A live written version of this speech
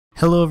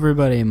Hello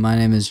everybody, my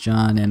name is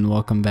John and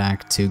welcome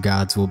back to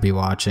Gods Will Be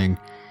Watching.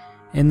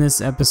 In this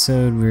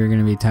episode we're going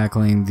to be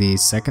tackling the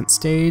second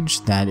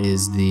stage, that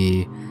is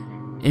the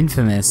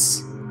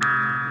infamous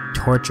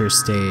torture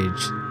stage.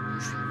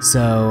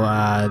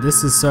 So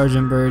this is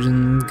Sergeant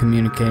Burgeon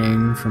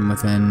communicating from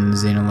within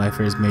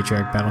Xenolifer's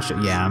matriarch battleship.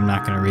 Yeah, I'm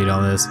not going to read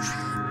all this.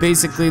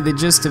 Basically the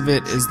gist of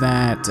it is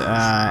that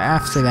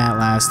after that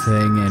last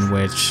thing in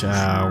which,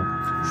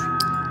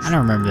 I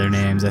don't remember their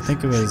names, I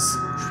think it was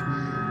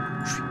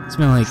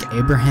something like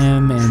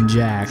Abraham and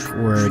Jack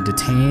were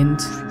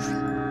detained.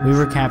 We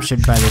were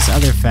captured by this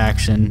other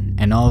faction,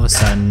 and all of a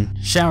sudden,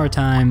 shower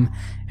time,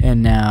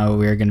 and now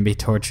we're going to be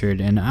tortured.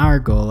 And our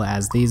goal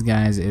as these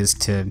guys is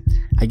to,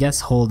 I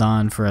guess, hold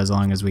on for as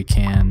long as we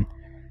can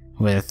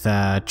with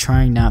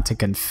trying not to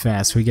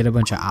confess. We get a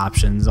bunch of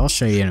options. I'll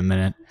show you in a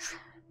minute.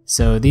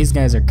 So these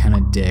guys are kind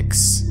of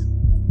dicks.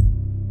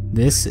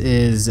 This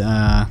is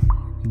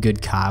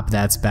good cop,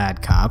 that's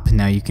bad cop.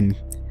 Now you can...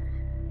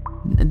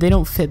 They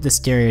don't fit the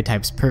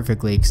stereotypes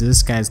perfectly because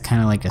this guy's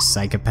kind of like a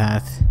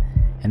psychopath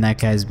and that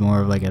guy's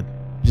more of like a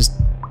just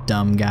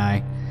dumb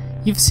guy.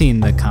 You've seen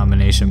the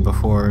combination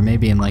before,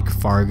 maybe in like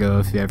Fargo,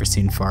 if you've ever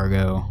seen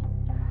Fargo.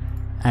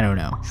 I don't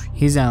know.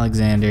 He's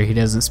Alexander, he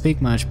doesn't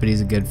speak much, but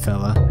he's a good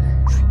fella.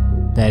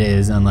 That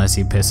is, unless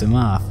you piss him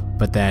off.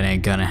 But that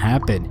ain't gonna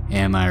happen,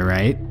 am I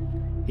right?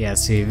 Yeah,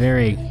 see,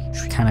 very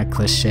kind of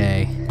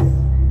cliche.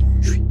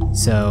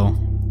 So,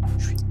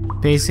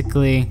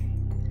 basically,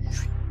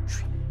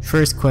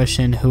 first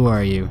question, who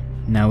are you?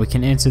 Now we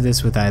can answer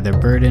this with either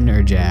Burden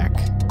or Jack.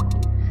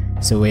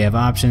 So we have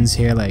options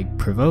here like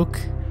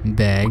provoke,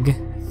 beg,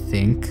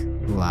 think,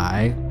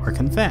 lie, or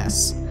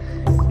confess.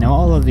 Now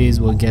all of these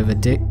will give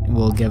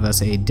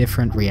us a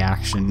different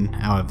reaction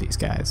out of these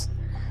guys.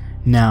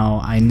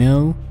 Now I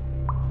know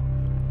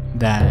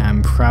that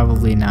I'm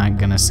probably not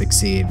gonna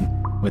succeed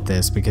with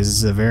this because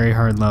it's a very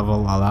hard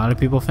level. A lot of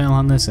people fail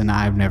on this and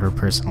I've never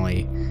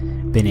personally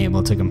been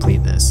able to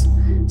complete this.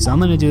 So I'm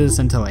gonna do this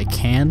until I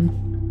can,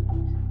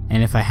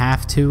 and if I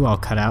have to, I'll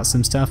cut out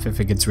some stuff if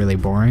it gets really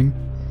boring.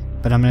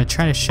 But I'm gonna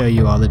try to show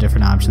you all the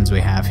different options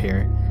we have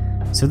here.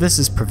 So this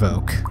is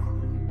provoke.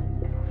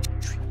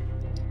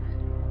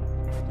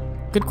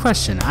 Good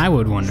question. I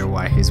would wonder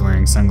why he's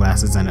wearing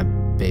sunglasses in a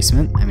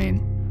basement. I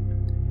mean,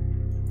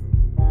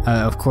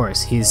 of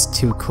course, he's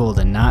too cool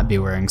to not be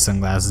wearing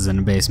sunglasses in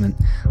a basement.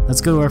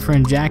 Let's go to our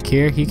friend Jack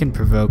here. He can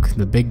provoke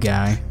the big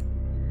guy.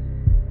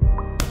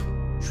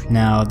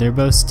 Now, they're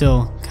both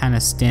still kind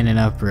of standing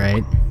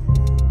upright.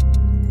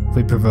 If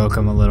we provoke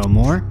him a little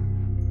more.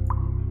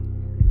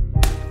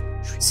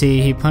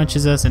 See, he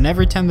punches us, and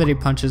every time that he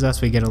punches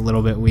us, we get a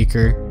little bit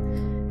weaker.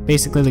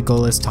 Basically, the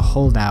goal is to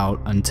hold out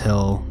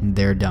until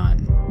they're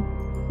done.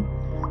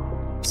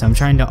 So I'm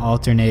trying to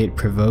alternate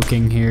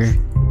provoking here.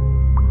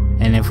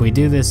 And if we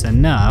do this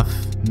enough,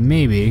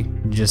 maybe,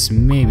 just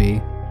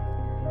maybe,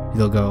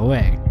 they'll go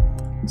away.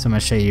 So I'm going to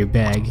show you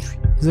beg.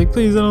 He's like,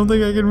 please, I don't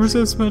think I can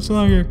resist much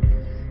longer.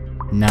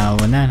 Now,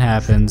 when that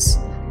happens,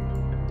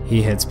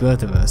 he hits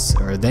both of us,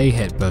 or they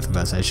hit both of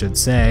us, I should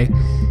say.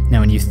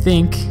 Now, when you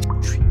think,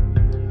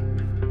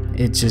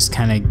 it's just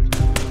kind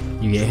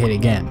of, you get hit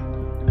again.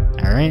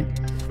 Alright?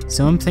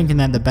 So I'm thinking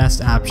that the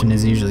best option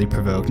is usually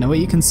provoke. Now, what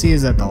you can see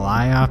is that the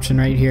lie option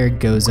right here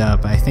goes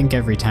up, I think,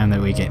 every time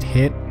that we get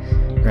hit,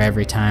 or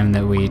every time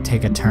that we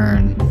take a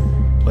turn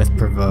with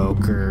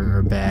provoke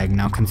or beg.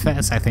 Now,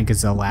 confess, I think,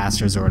 is the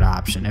last resort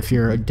option. If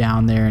you're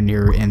down there and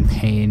you're in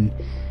pain,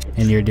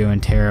 and you're doing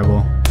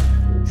terrible.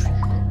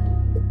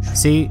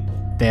 See,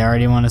 they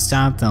already want to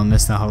stop, they'll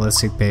miss the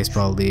Holistic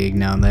Baseball League.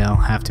 Now they'll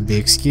have to be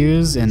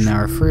excused and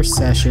our first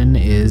session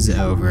is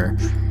over.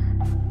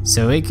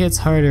 So it gets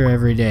harder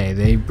every day.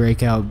 They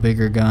break out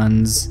bigger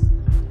guns.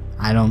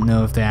 I don't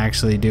know if they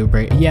actually do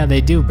yeah,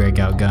 they do break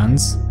out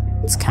guns.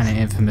 It's kind of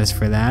infamous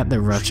for that. The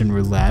Russian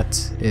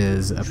roulette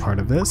is a part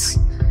of this.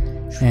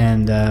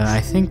 And I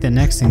think the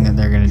next thing that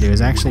they're going to do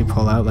is actually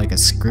pull out like a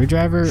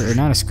screwdriver, or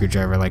not a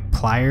screwdriver, like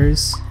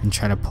pliers, and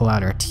try to pull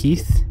out our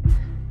teeth.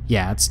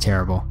 Yeah, it's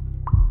terrible.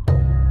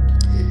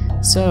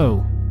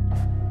 So,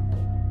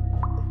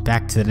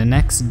 back to the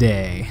next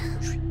day.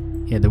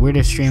 He had the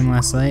weirdest stream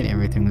last night,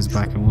 everything was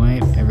black and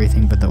white,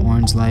 everything but the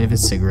orange light of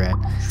his cigarette.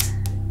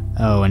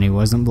 Oh, and he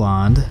wasn't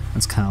blonde.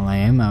 That's kind of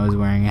lame. I was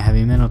wearing a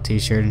heavy metal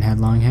t-shirt and had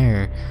long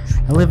hair.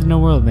 I lived in a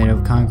world made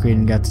of concrete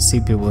and got to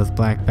see people with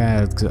black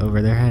bags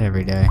over their head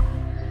every day.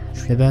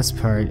 The best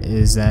part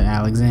is that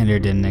Alexander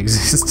didn't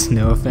exist.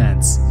 No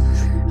offense.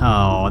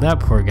 Oh,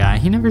 that poor guy.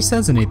 He never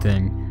says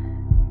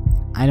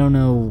anything. I don't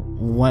know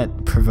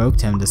what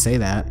provoked him to say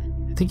that.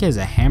 I think he has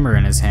a hammer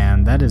in his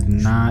hand. That is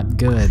not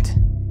good.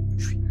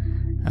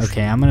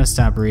 Okay, I'm gonna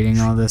stop reading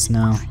all this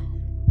now.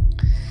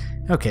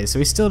 Okay, so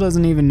he still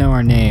doesn't even know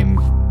our name.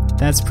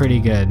 That's pretty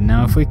good.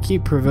 Now if we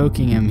keep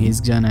provoking him, he's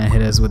gonna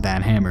hit us with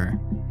that hammer.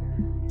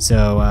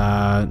 So,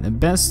 the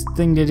best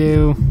thing to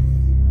do...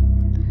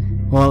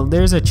 Well,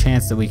 there's a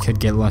chance that we could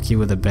get lucky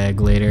with a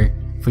beg later.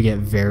 If we get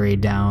very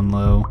down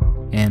low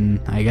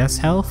in, I guess,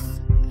 health?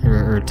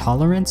 Or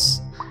tolerance?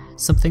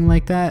 Something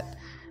like that.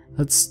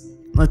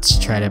 Let's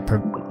try to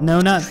No,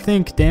 not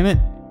think, damn it.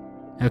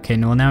 Okay,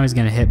 well now he's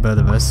gonna hit both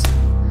of us.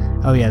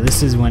 Oh yeah,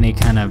 this is when he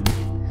kind of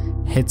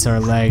hits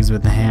our legs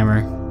with the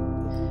hammer.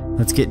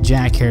 Let's get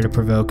Jack here to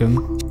provoke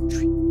him.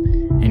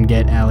 And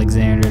get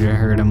Alexander to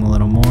hurt him a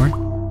little more.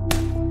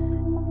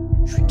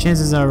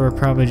 Chances are we're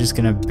probably just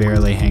gonna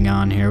barely hang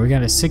on here. We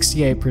got a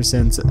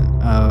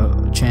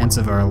 68% chance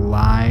of our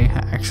lie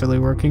actually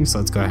working, so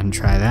let's go ahead and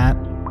try that.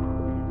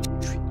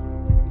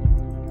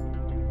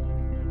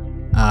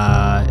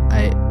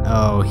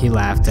 Oh, he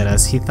laughed at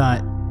us. He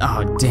thought,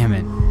 oh, damn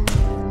it.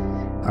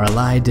 Our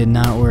lie did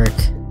not work.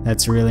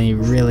 That's really,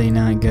 really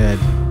not good.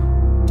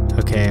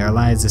 Okay, our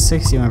lie is a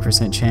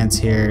 61% chance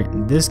here.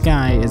 This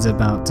guy is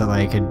about to,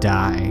 like,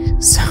 die.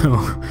 So,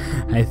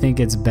 I think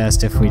it's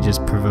best if we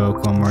just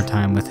provoke one more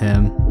time with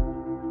him.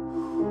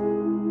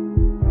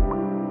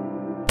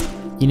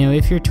 You know,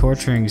 if you're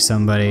torturing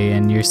somebody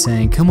and you're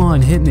saying, come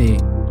on, hit me,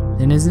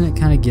 then isn't it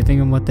kind of giving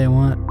them what they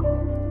want?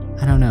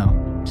 I don't know.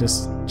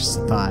 Just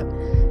a thought.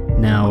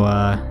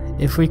 Now,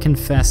 if we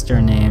confessed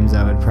our names,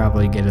 that would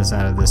probably get us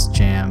out of this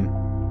jam.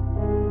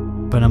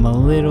 But I'm a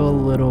little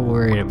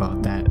worried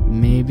about that.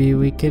 Maybe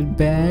we could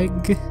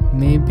beg?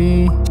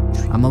 Maybe?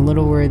 I'm a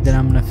little worried that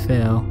I'm gonna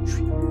fail.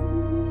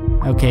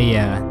 Okay,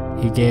 yeah.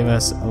 He gave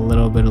us a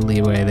little bit of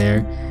leeway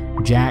there.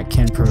 Jack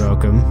can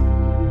provoke him.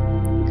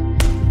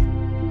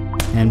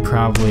 And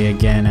probably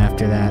again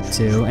after that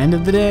too. End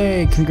of the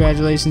day!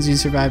 Congratulations, you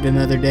survived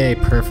another day.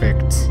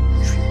 Perfect.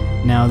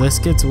 Now this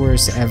gets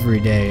worse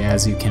every day,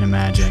 as you can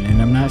imagine, and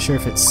I'm not sure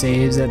if it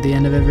saves at the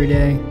end of every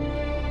day,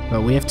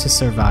 but we have to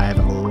survive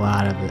a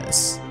lot of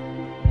this.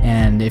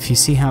 And if you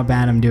see how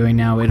bad I'm doing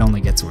now, it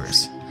only gets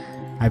worse.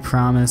 I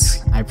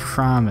promise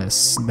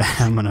that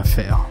I'm gonna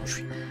fail.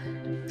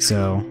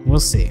 So, we'll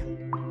see.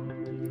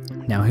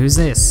 Now who's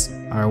this?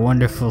 Our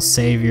wonderful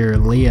savior,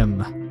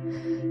 Liam.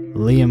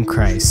 Liam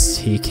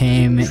Christ. He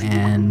came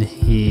and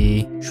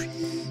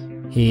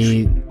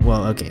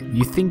well, okay,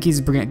 you think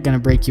he's gonna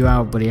break you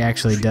out, but he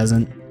actually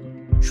doesn't.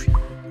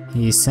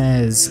 He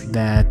says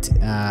that,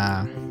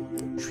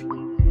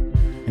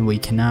 and we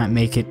cannot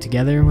make it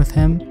together with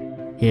him.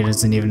 He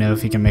doesn't even know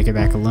if he can make it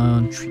back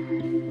alone.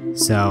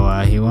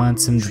 So, he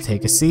wants him to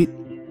take a seat.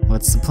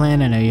 What's the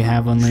plan? I know you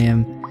have one,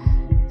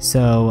 Liam.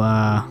 So,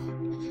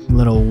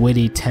 little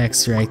witty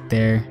text right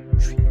there.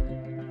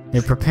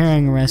 They're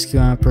preparing a rescue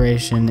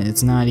operation.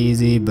 It's not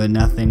easy, but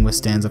nothing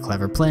withstands a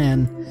clever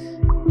plan.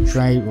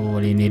 Right, well,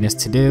 what do you need us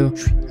to do?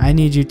 I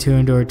need you to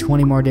endure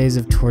 20 more days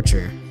of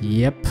torture.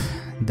 Yep,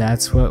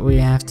 that's what we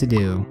have to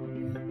do.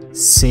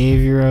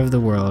 Savior of the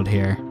world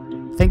here.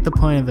 I think the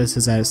point of this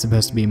is that it's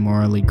supposed to be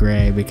morally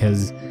gray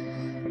because,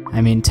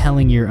 I mean,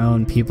 telling your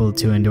own people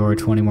to endure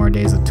 20 more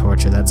days of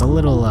torture, that's a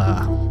little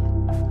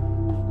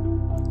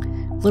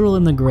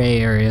in the gray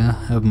area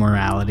of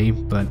morality,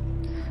 but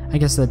I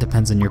guess that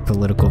depends on your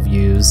political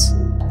views.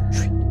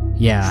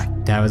 Yeah,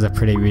 that was a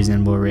pretty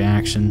reasonable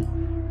reaction.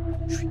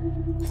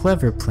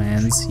 Clever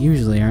plans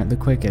usually aren't the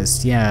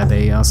quickest. Yeah,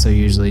 they also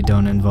usually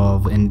don't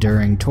involve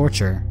enduring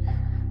torture.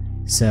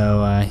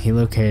 So he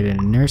located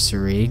a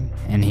nursery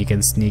and he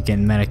can sneak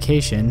in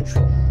medication.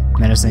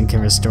 Medicine can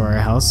restore our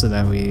health so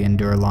that we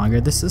endure longer.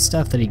 This is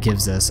stuff that he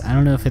gives us. I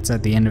don't know if it's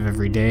at the end of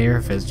every day or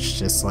if it's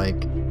just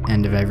like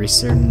end of every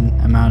certain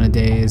amount of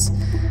days.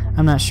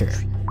 I'm not sure.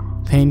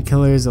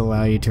 Painkillers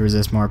allow you to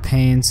resist more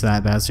pain, so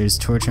that bastard's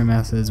torture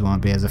methods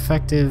won't be as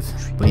effective,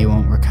 but you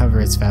won't recover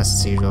as fast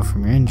as usual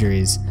from your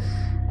injuries.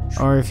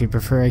 Or if you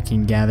prefer, I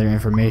can gather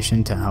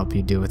information to help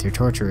you deal with your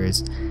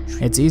torturers.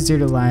 It's easier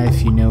to lie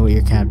if you know what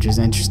your captor's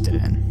interested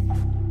in.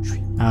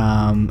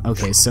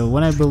 Okay, so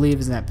what I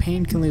believe is that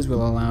painkillers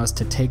will allow us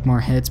to take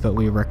more hits, but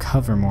we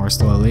recover more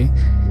slowly.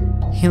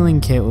 Healing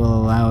kit will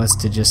allow us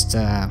to just,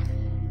 I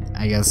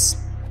guess,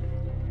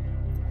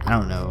 I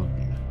don't know,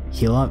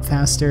 heal up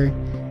faster.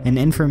 And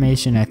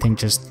information, I think,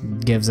 just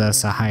gives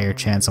us a higher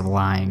chance of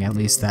lying. At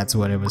least that's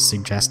what it was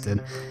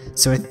suggested.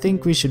 So I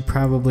think we should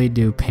probably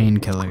do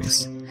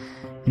painkillers.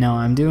 Now,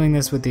 I'm doing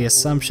this with the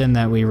assumption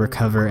that we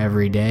recover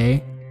every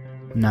day.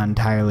 I'm not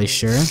entirely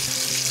sure.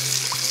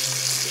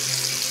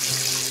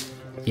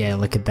 Yeah,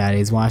 look at that.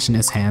 He's washing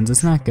his hands.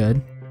 It's not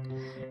good.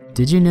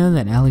 Did you know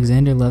that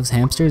Alexander loves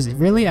hamsters?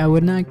 Really? I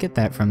would not get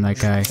that from that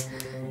guy.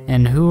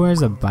 And who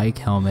wears a bike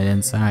helmet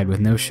inside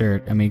with no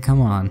shirt? I mean, come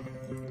on.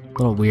 A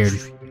little weird.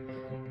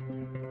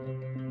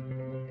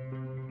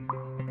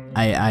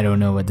 I don't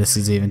know what this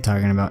is even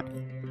talking about.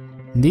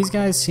 These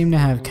guys seem to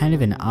have kind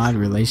of an odd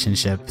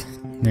relationship.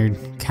 They're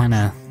kind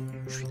of...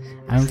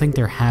 I don't think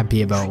they're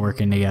happy about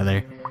working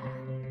together.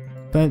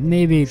 But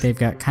maybe they've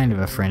got kind of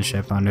a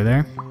friendship under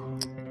there.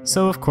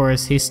 So of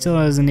course, he still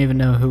doesn't even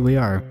know who we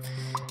are.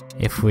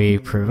 If we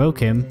provoke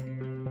him,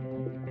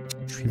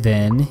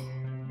 then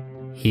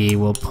he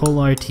will pull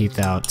our teeth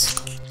out.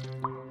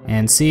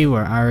 And see,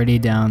 we're already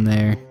down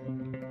there,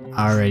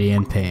 already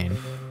in pain.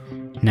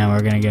 Now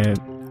we're gonna get a...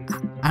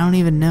 I don't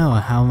even know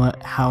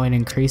how it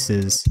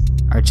increases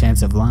our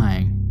chance of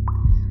lying.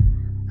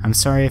 I'm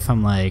sorry if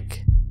I'm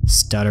like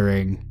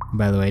stuttering,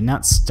 by the way.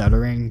 Not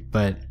stuttering,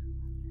 but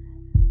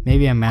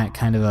maybe I'm at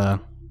kind of a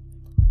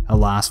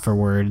loss for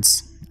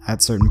words.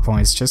 at certain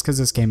points just because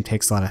this game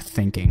takes a lot of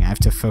thinking. I have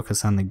to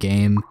focus on the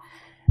game,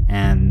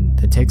 and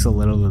it takes a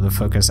little of the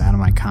focus out of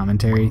my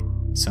commentary,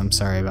 so I'm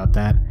sorry about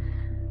that.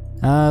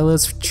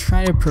 Let's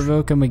try to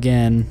provoke him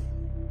again.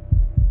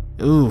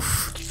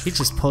 Oof, he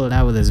just pulled it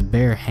out with his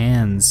bare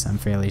hands, I'm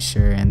fairly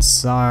sure, and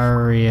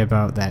sorry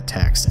about that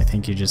text. I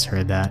think you just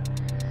heard that.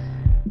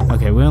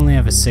 Okay, we only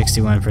have a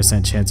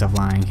 61% chance of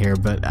lying here,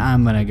 but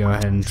I'm gonna go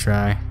ahead and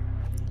try.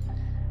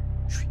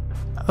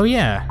 Oh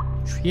yeah,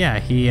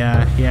 he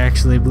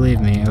actually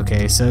believed me.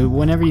 Okay, so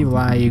whenever you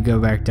lie, you go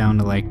back down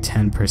to like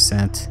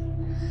 10%.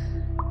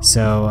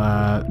 So,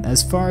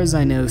 as far as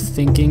I know,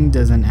 thinking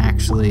doesn't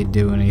actually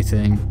do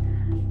anything.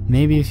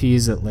 Maybe if you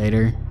use it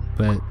later,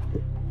 but...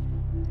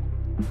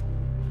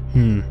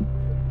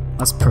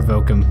 Let's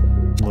provoke him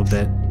a little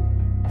bit.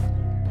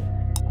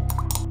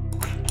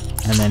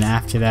 And then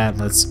after that,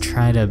 let's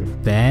try to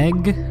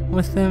beg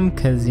with him,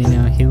 because, you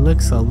know, he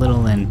looks a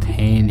little in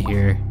pain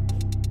here.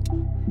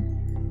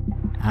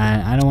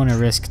 I don't want to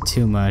risk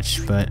too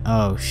much, but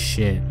oh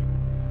shit.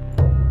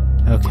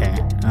 Okay,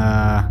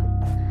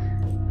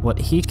 what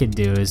he could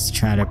do is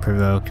try to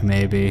provoke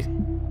maybe,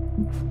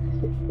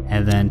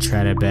 and then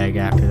try to beg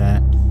after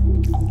that.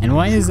 And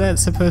why is that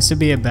supposed to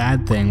be a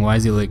bad thing? Why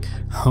is he like,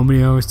 how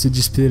many hours did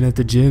you spend at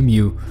the gym,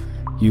 you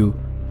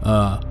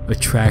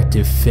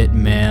attractive fit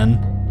man?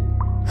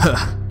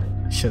 Huh,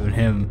 showed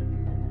him.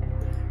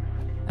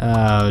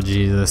 Oh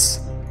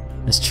Jesus.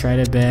 Let's try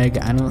to beg.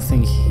 I don't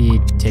think he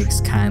takes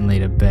kindly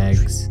to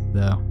begs,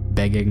 though.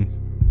 Begging.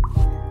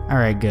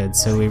 Alright, good.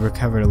 So we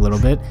recovered a little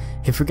bit.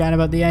 He forgot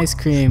about the ice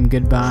cream.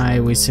 Goodbye.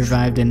 We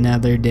survived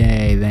another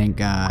day. Thank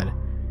God.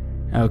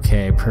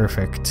 Okay,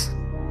 perfect.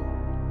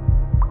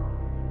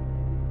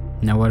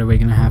 Now what are we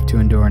gonna have to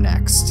endure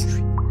next?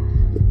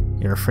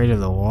 You're afraid of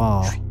the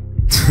wall.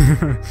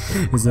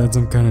 Is that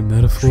some kind of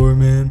metaphor,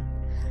 man?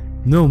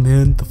 No,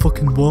 man. The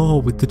fucking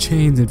wall with the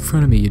chains in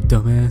front of me, you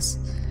dumbass.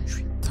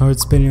 It's hard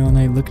spending all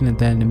night looking at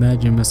that and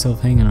imagining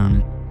myself hanging on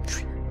it.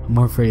 I'm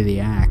more afraid of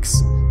the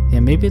axe. Yeah,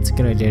 maybe it's a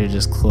good idea to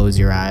just close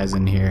your eyes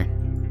in here.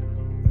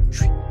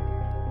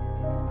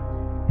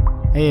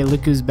 Hey,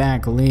 look who's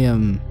back,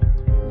 Liam.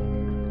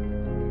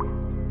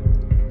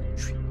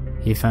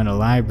 He found a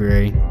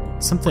library.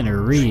 Something to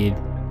read.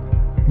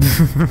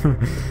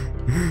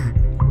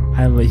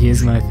 He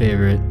is my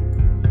favorite.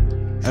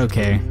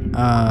 Okay,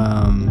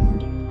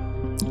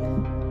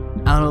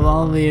 out of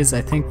all of these,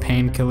 I think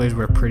painkillers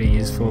were pretty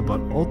useful, but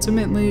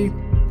ultimately,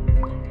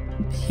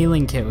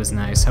 healing kit was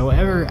nice.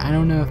 However, I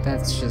don't know if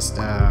that's just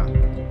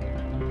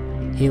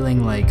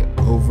healing like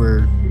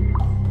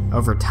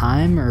over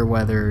time, or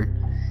whether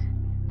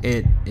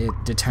it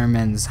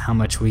determines how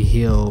much we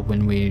heal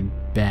when we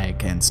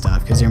beg and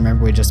stuff. Because you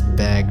remember we just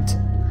begged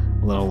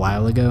a little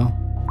while ago,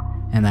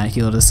 and that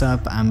healed us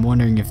up. I'm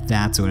wondering if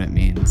that's what it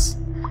means.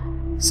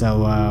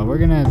 So we're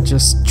gonna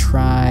just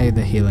try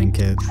the healing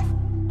kit.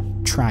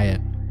 Try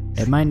it.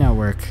 It might not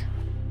work.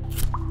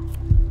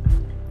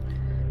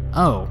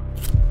 Oh,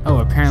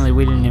 apparently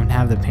we didn't even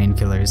have the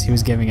painkillers. He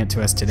was giving it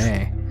to us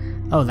today.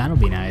 Oh, that'll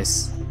be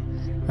nice.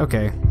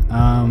 Okay,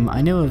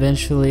 I knew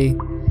eventually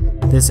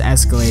this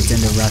escalates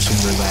into Russian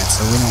roulette,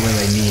 so we don't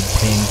really need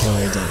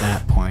painkillers at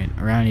that point.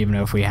 Or I don't even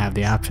know if we have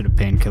the option of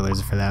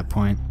painkillers for that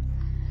point.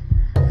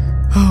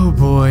 Oh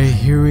boy,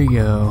 here we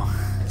go.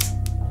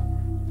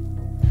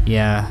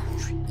 Yeah,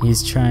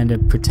 he's trying to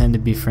pretend to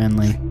be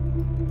friendly.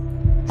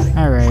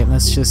 Alright,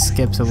 let's just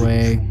skip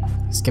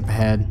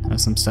ahead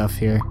of some stuff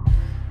here.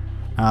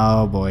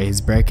 Oh boy, he's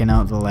breaking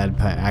out the lead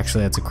pipe.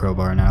 Actually, that's a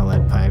crowbar, not a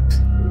lead pipe.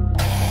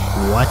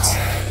 What?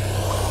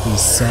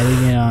 He's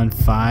setting it on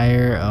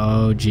fire?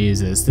 Oh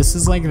Jesus. This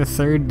is like the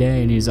third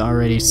day and he's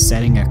already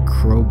setting a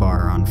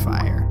crowbar on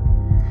fire.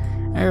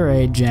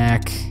 Alright,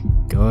 Jack.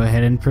 Go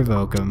ahead and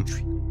provoke him.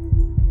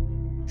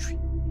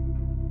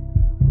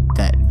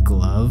 That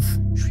glove?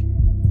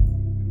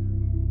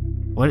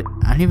 What?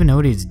 I don't even know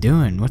what he's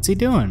doing. What's he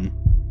doing?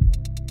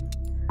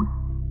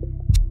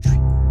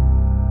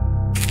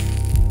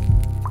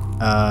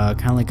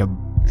 Kind of like a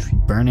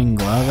burning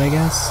glove, I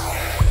guess?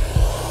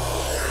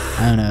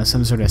 I don't know,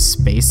 some sort of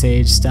space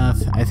age stuff.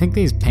 I think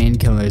these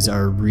painkillers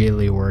are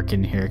really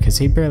working here, because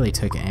he barely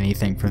took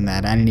anything from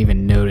that. I didn't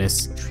even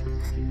notice.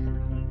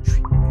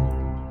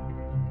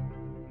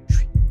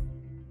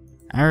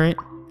 Alright,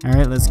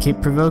 let's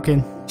keep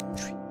provoking.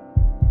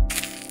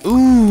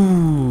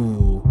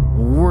 Ooh!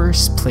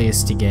 Worst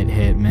place to get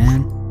hit,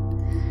 man.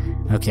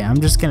 Okay,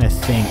 I'm just gonna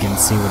think and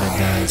see what it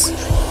does.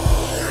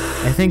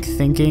 I think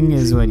thinking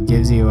is what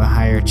gives you a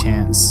higher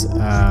chance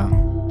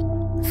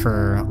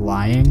for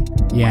lying.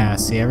 Yeah,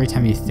 see, every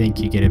time you think,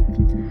 you get a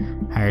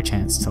higher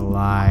chance to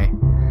lie.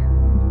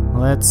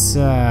 Let's,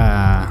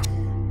 I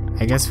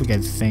guess we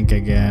could think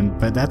again,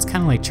 but that's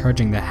kind of like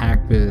charging the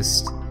hack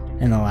boost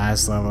in the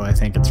last level. I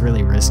think it's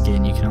really risky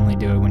and you can only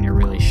do it when you're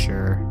really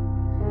sure.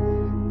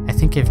 I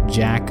think if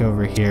Jack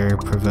over here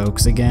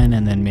provokes again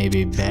and then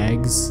maybe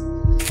begs,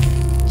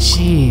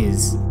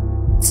 jeez,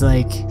 it's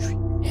like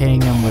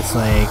hitting him with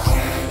like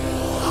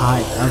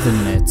hot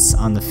oven mitts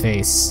on the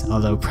face,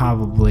 although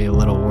probably a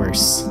little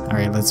worse.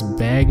 Alright, let's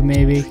beg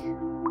maybe?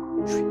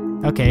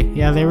 Okay,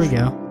 yeah, there we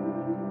go.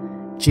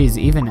 Jeez,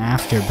 even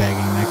after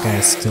begging, that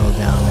guy's still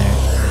down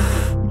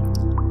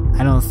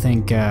there. I don't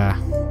think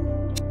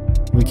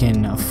we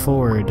can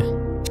afford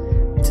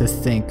to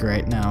think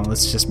right now.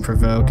 Let's just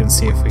provoke and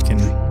see if we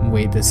can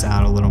wait this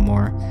out a little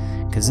more,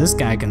 because this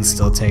guy can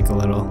still take a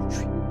little.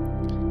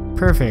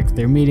 Perfect,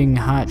 they're meeting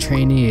hot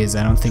trainees.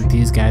 I don't think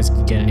these guys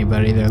could get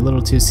anybody. They're a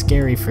little too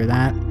scary for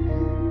that.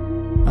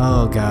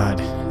 Oh god.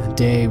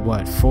 Day,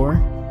 what, 4?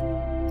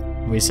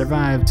 We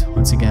survived,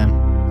 once again.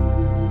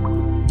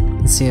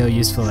 Let's see how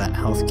useful that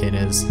health kit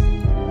is.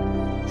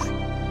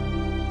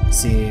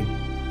 See,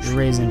 you're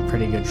raising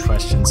pretty good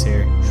questions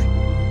here.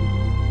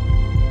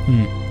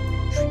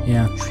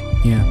 Yeah.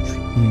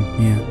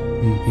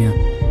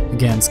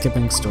 Again,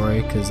 skipping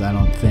story, because I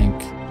don't think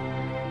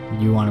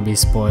you want to be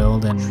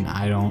spoiled, and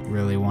I don't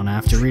really want to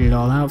have to read it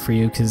all out for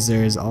you, because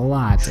there's a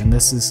lot, and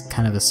this is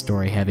kind of a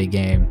story-heavy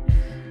game,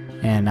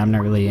 and I'm not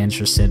really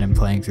interested in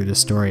playing through the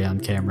story on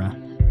camera.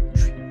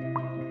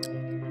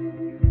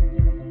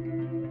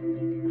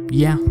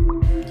 Yeah,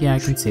 I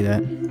can see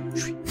that.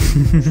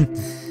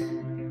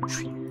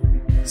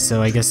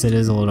 So I guess it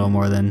is a little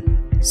more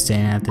than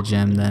staying at the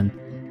gym then.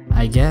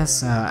 I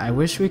guess I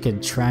wish we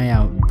could try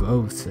out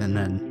both and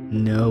then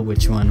know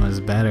which one was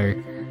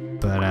better.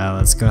 But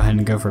let's go ahead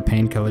and go for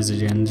painkillers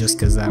again, just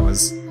because that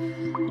was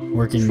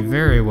working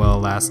very well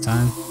last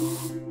time.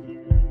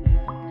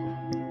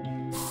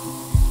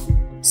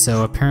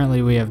 So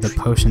apparently we have the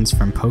potions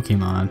from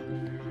Pokemon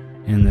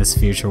in this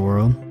future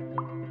world.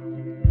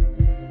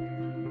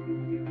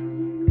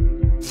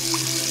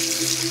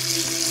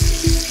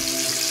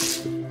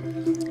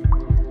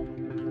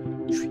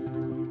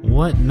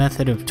 What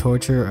method of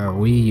torture are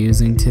we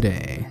using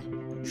today?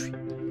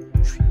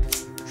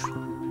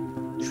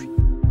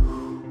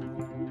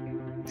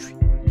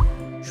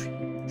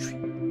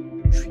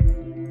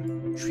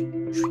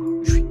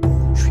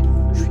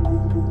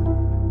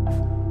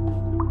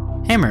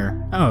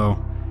 Hammer. Oh,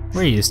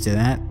 we're used to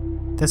that.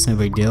 That's no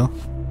big deal.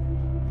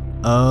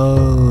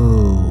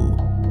 Oh.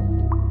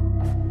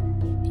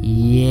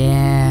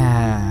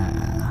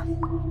 Yeah.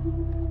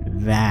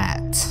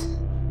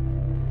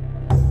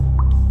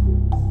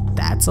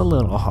 That's a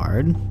little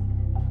hard.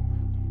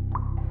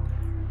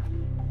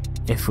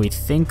 If we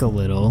think a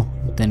little,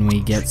 then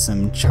we get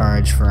some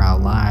charge for our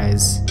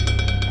lives.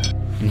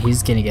 And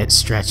he's gonna get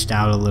stretched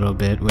out a little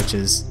bit, which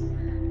is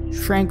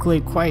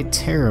frankly quite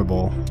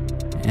terrible.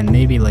 And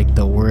maybe like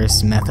the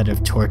worst method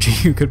of torture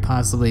you could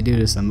possibly do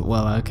to some.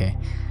 Well, okay.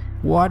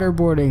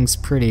 Waterboarding's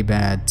pretty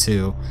bad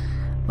too.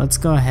 Let's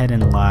go ahead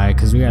and lie,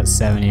 because we got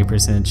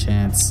 70%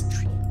 chance.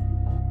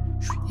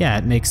 Yeah,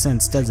 it makes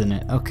sense, doesn't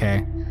it?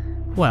 Okay.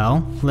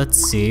 Well, let's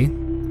see.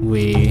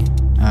 We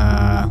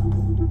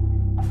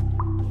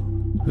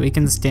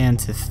can stand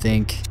to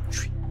think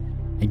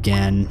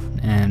again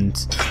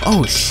and.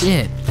 Oh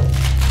shit!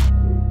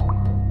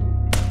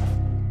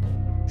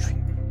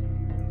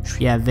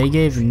 Yeah, they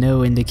gave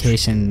no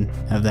indication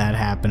of that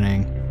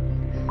happening.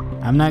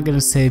 I'm not gonna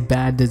say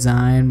bad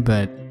design,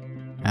 but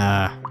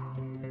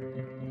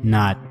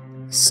not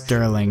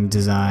sterling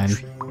design.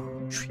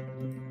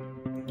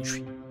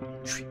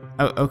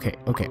 Oh, okay.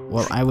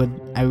 Well, I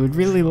would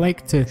really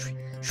like to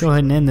go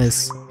ahead and end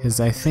this, because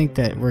I think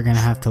that we're gonna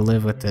have to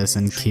live with this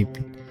and keep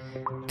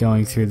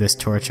going through this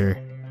torture.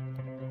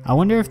 I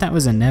wonder if that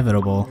was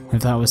inevitable,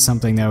 if that was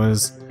something that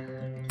was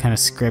kind of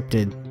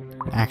scripted,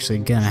 actually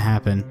gonna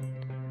happen.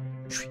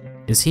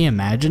 Is he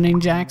imagining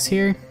Jax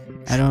here?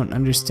 I don't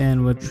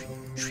understand what...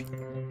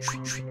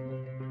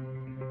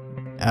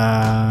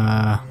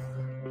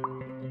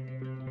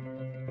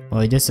 Well,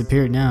 he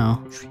disappeared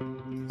now.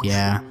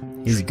 Yeah,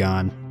 he's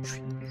gone.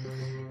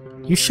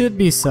 You should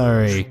be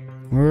sorry.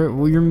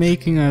 You're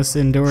making us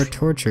endure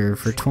torture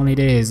for 20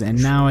 days, and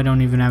now I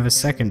don't even have a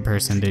second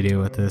person to deal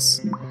with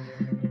this.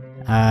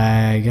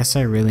 I guess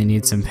I really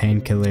need some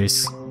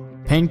painkillers.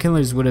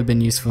 Painkillers would have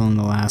been useful in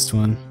the last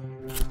one.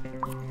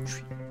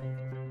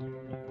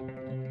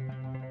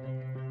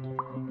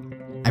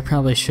 I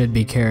probably should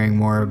be caring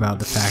more about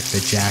the fact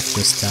that Jack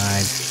just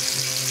died,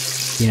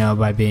 you know,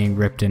 by being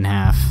ripped in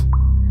half.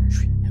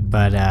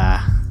 But,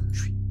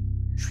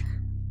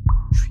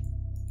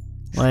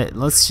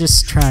 let's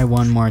just try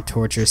one more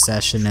torture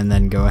session and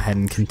then go ahead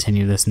and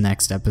continue this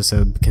next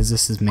episode, because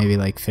this is maybe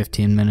like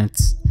 15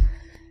 minutes.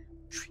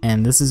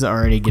 And this is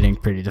already getting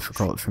pretty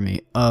difficult for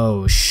me.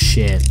 Oh,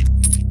 shit.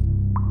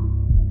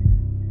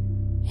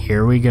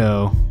 Here we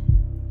go.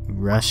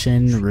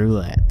 Russian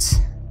roulette.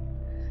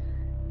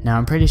 Now,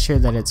 I'm pretty sure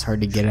that it's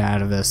hard to get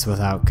out of this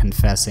without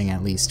confessing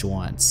at least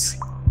once.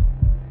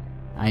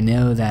 I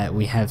know that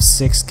we have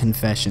 6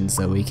 confessions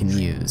that we can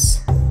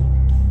use.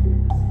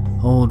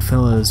 Old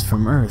fellows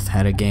from Earth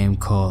had a game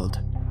called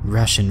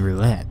Russian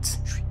roulette.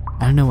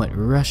 I don't know what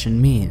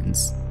Russian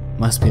means.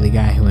 Must be the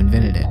guy who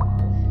invented it.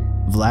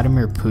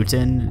 Vladimir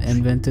Putin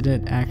invented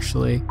it,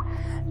 actually.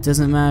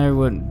 Doesn't matter.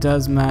 What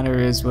does matter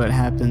is what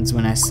happens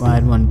when I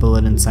slide one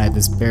bullet inside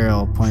this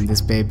barrel, point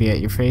this baby at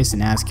your face,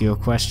 and ask you a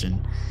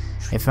question.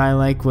 If I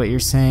like what you're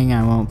saying,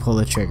 I won't pull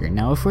the trigger.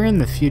 Now, if we're in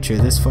the future,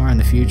 this far in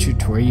the future,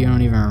 to where you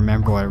don't even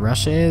remember what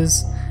Russia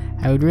is,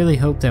 I would really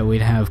hope that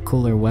we'd have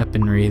cooler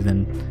weaponry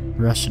than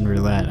Russian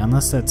roulette,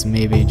 unless that's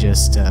maybe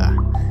just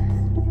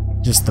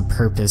the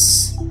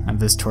purpose of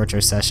this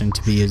torture session,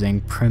 to be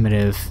using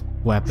primitive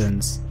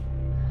weapons.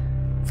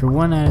 For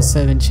 1 out of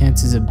 7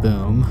 chances of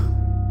boom,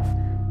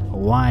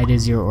 why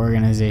does your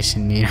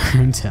organization need our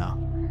intel?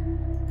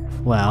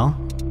 Well,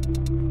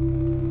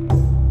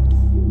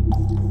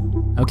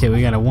 okay,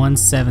 we got a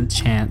 1/7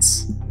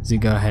 chance, so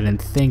go ahead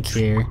and think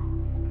here.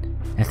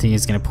 I think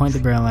he's gonna point the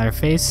barrel at our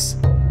face.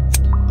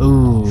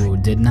 Ooh,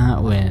 did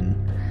not win.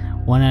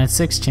 1 out of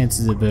 6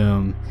 chances of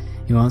boom.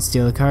 You won't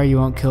steal a car, you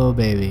won't kill a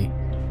baby.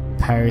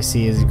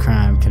 Piracy is a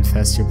crime,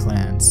 confess your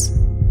plans.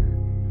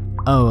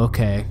 Oh,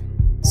 okay.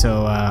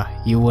 So,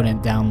 you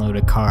wouldn't download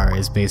a car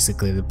is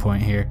basically the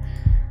point here.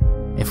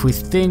 If we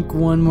think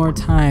one more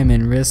time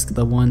and risk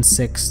the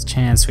 1/6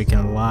 chance, we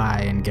can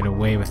lie and get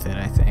away with it,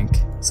 I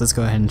think. So let's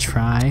go ahead and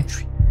try.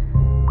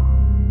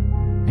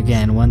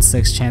 Again,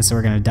 1/6 chance that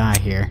we're gonna die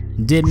here.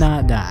 Did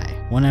not die.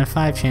 1 out of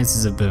 5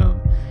 chances of boom.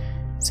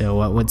 So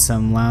what would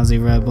some lousy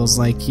rebels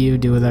like you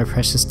do with our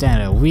precious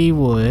data? We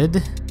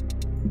would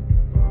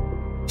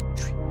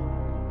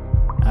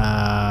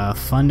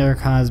fund our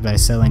cause by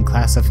selling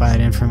classified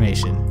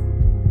information.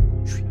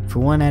 For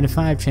 1 out of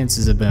 5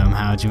 chances of boom,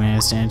 how would you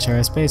manage to enter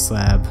our space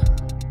lab?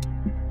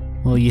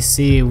 Well, you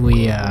see,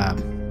 I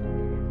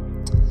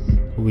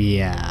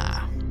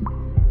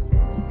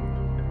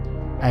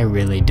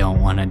really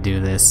don't want to do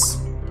this.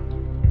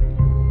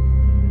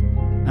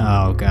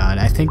 Oh god,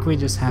 I think we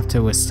just have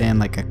to withstand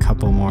like a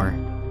couple more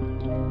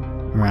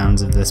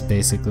rounds of this,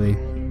 basically.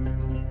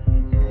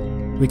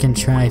 We can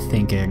try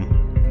thinking,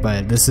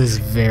 but this is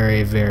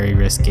very, very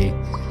risky.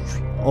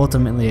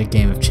 Ultimately a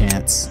game of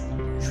chance.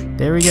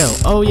 There we go.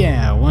 Oh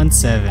yeah,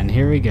 1/7.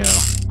 Here we go.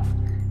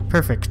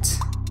 Perfect.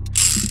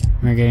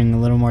 We're getting a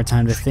little more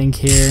time to think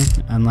here,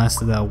 unless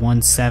the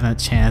 1/7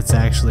 chance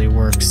actually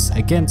works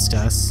against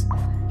us.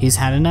 He's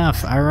had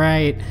enough.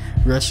 Alright,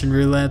 Russian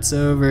roulette's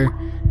over.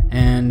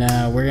 And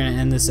we're gonna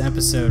end this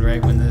episode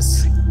right when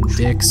this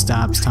dick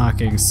stops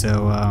talking.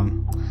 So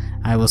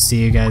I will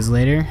see you guys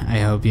later. I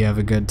hope you have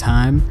a good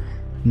time.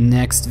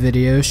 Next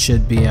video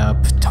should be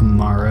up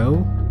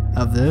tomorrow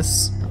of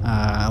this,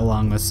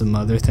 along with some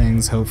other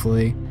things,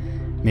 hopefully.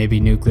 Maybe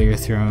Nuclear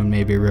Throne,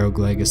 maybe Rogue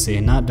Legacy,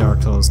 not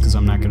Dark Souls, because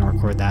I'm not going to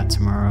record that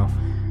tomorrow.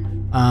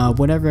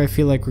 Whenever I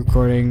feel like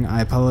recording,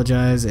 I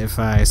apologize if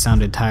I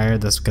sounded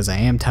tired. That's because I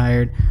am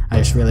tired. I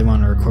just really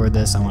want to record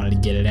this. I wanted to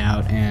get it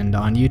out and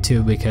on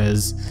YouTube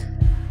because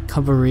a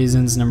couple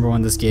reasons. Number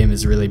one, this game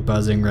is really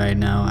buzzing right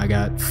now. I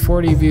got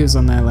 40 views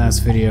on that last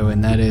video,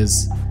 and that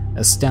is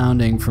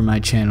astounding for my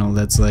channel.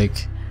 That's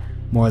like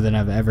more than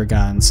I've ever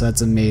gotten, so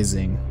that's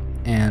amazing.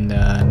 And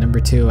number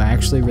two, I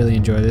actually really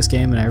enjoy this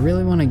game, and I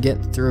really want to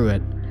get through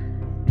it.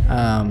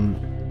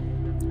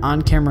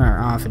 On camera or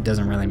off, it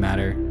doesn't really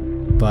matter.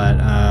 But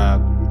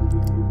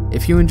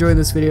if you enjoyed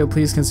this video,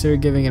 please consider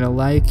giving it a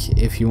like.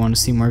 If you want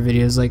to see more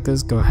videos like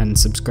this, go ahead and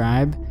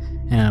subscribe,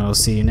 and I will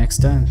see you next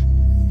time.